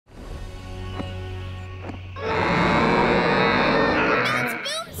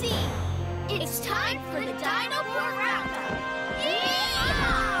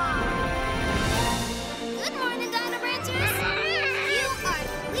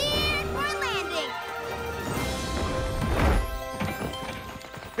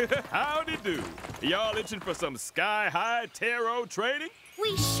Howdy do. Y'all itching for some sky-high tarot training?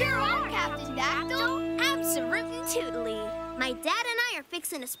 We sure are, Captain Dactyl. Absolutely tootly. My dad and I are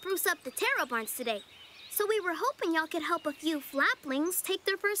fixing to spruce up the tarot barns today. So we were hoping y'all could help a few flaplings take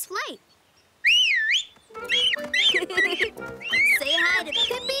their first flight. Say hi to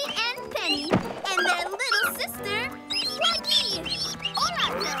Pippi and Penny and their little sister, Plucky.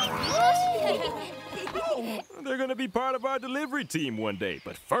 They're gonna be part of our delivery team one day,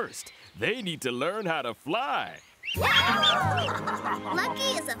 but first, they need to learn how to fly. Lucky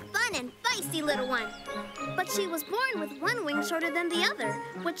is a fun and feisty little one, but she was born with one wing shorter than the other,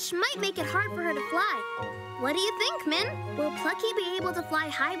 which might make it hard for her to fly. What do you think, Min? Will Plucky be able to fly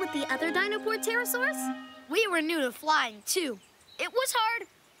high with the other Dinopore pterosaurs? We were new to flying, too. It was hard,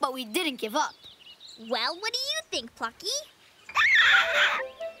 but we didn't give up. Well, what do you think, Plucky?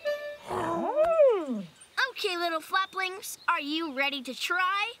 Okay, little flaplings, are you ready to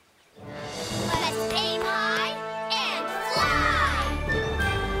try? Let's aim high and fly!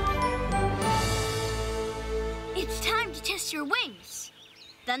 It's time to test your wings.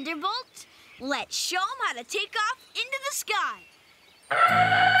 Thunderbolt, let's show them how to take off into the sky.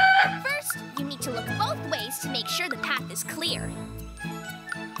 First, you need to look both ways to make sure the path is clear.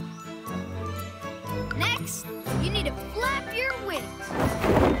 Next, you need to flap your wings.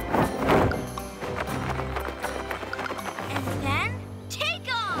 And then, take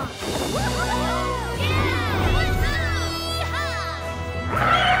off! Woohoo! Yeah!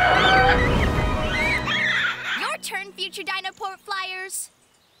 Woohoo! Your turn, future Dinoport flyers.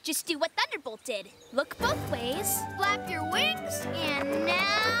 Just do what Thunderbolt did. Look both ways. Flap your wings, and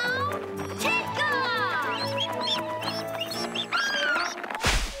now, take off!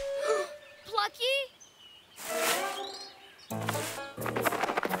 Plucky?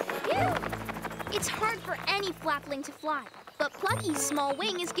 Phew! It's hard for any flapling to fly, but Plucky's small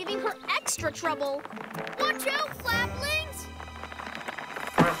wing is giving her extra trouble. Watch out, flaplings!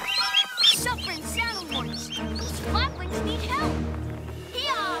 Suffering saddle horns. These flaplings need help.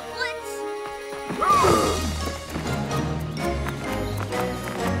 Here, Blitz!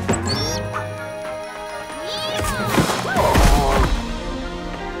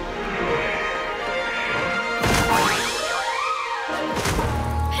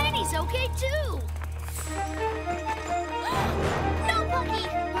 Penny's okay too. No, Plucky!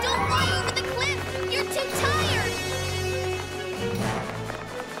 Don't fly over the cliff! You're too tired!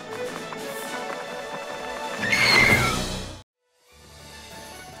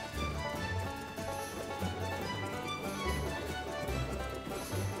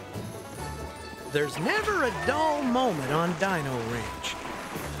 There's never a dull moment on Dino Ranch.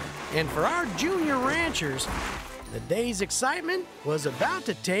 And for our junior ranchers, the day's excitement was about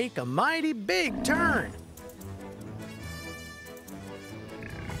to take a mighty big turn.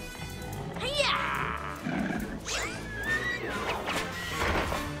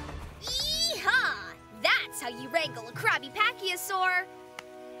 Yee-haw! That's how you wrangle a crabby pachyosaur.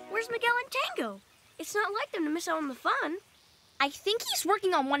 Where's Miguel and Tango? It's not like them to miss out on the fun. I think he's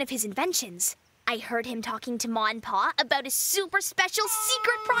working on one of his inventions. I heard him talking to Ma and Pa about his super special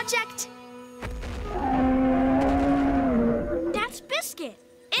secret project. That's Biscuit.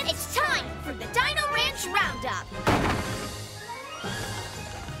 It's time for the Dino Ranch Roundup.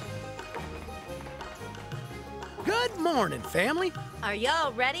 Good morning, family. Are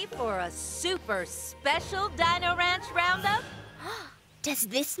y'all ready for a super special Dino Ranch Roundup? Does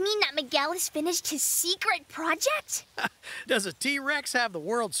this mean that Miguel has finished his secret project? Does a T-Rex have the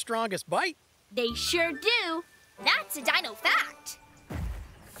world's strongest bite? They sure do. That's a dino fact.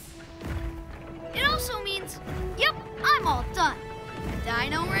 It also means, yep, I'm all done.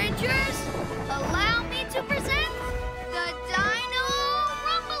 Dino Rangers, allow me to present the Dino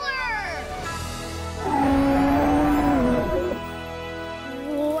Rumbler!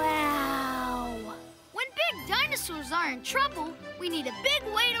 Wow. When big dinosaurs are in trouble, we need a big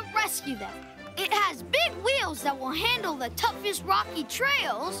way to rescue them. It has big wheels that will handle the toughest rocky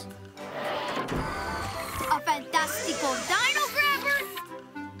trails, a fantastical dino grabber,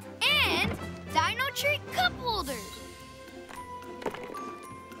 and dino treat cup holders.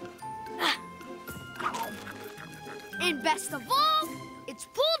 And best of all, it's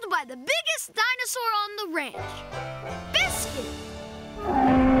pulled by the biggest dinosaur on the ranch, Biscuit.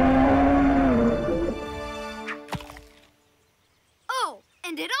 Oh,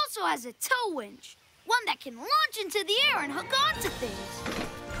 and it also has a tow winch, one that can launch into the air and hook onto things.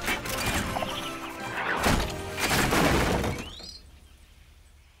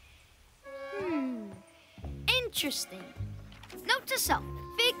 Interesting. Note to self,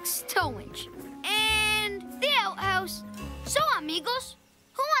 fix tow winch. And the outhouse. So, amigos,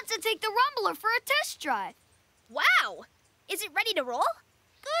 who to take the Rumbler for a test drive. Wow! Is it ready to roll?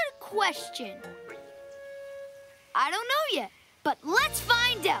 Good question. I don't know yet, but let's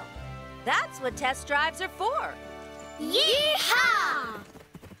find out. That's what test drives are for. Yeehaw!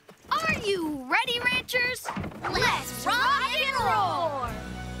 Are you ready, Ranchers? Let's rock and roll!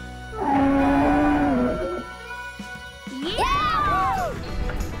 Yeah!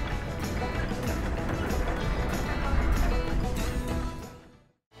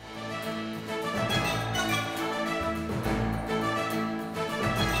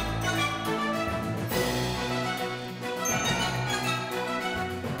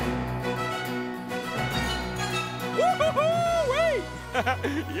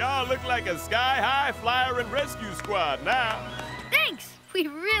 Y'all look like a sky-high flyer and rescue squad now. Thanks, we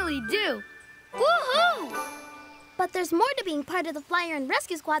really do. Woohoo! But there's more to being part of the Flyer and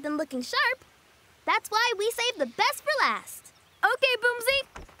Rescue Squad than looking sharp. That's why we saved the best for last. Okay, Boomsy,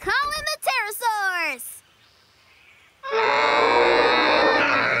 call in the pterosaurs!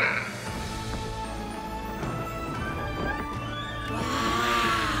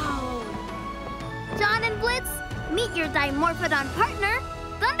 Wow! John and Blitz, meet your Dimorphodon partner,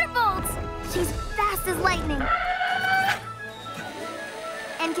 Thunderbolts. She's fast as lightning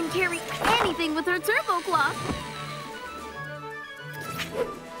and can carry anything with her turbo claw.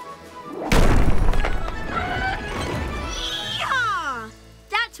 Yeehaw!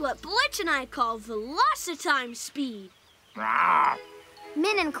 That's what Blitz and I call velocitime speed.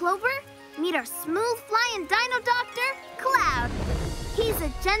 Min and Clover, meet our smooth-flying dino doctor, Cloud. He's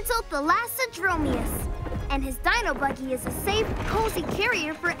a gentle Thalassadromius, and his dino buggy is a safe, cozy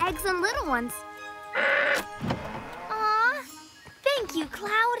carrier for eggs and little ones. Aw, thank you,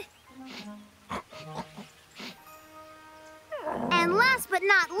 Cloud. And last but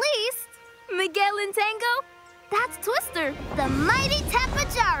not least, Miguel and Tango. That's Twister, the mighty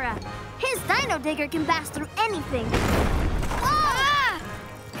Tapajara. His dino digger can pass through anything. Ah!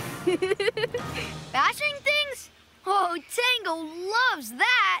 Bashing things? Oh, Tango loves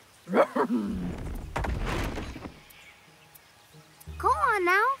that. Go on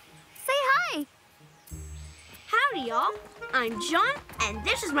now. Say hi. Howdy, y'all. I'm John, and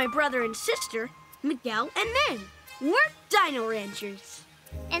this is my brother and sister, Miguel and Min. We're Dino Ranchers.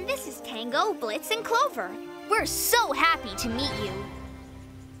 And this is Tango, Blitz, and Clover. We're so happy to meet you.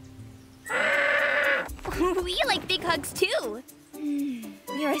 We like big hugs, too.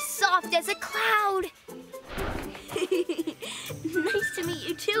 You're as soft as a cloud. Nice to meet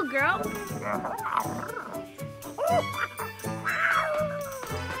you too, girl.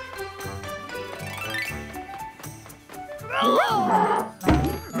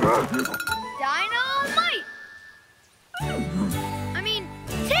 Dynamite! I mean,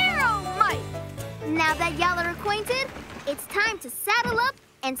 Terromite! Now that y'all are acquainted, it's time to saddle up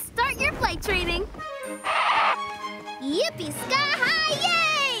and start your flight training. Yippee sky high,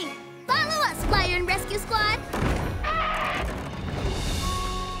 yay! Follow us, Flyer and Rescue Squad.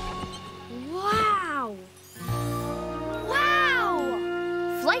 Wow!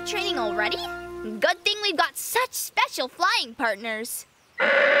 Wow! Flight training already? Good thing we've got such special flying partners.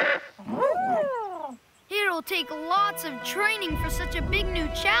 It'll take lots of training for such a big new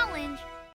challenge.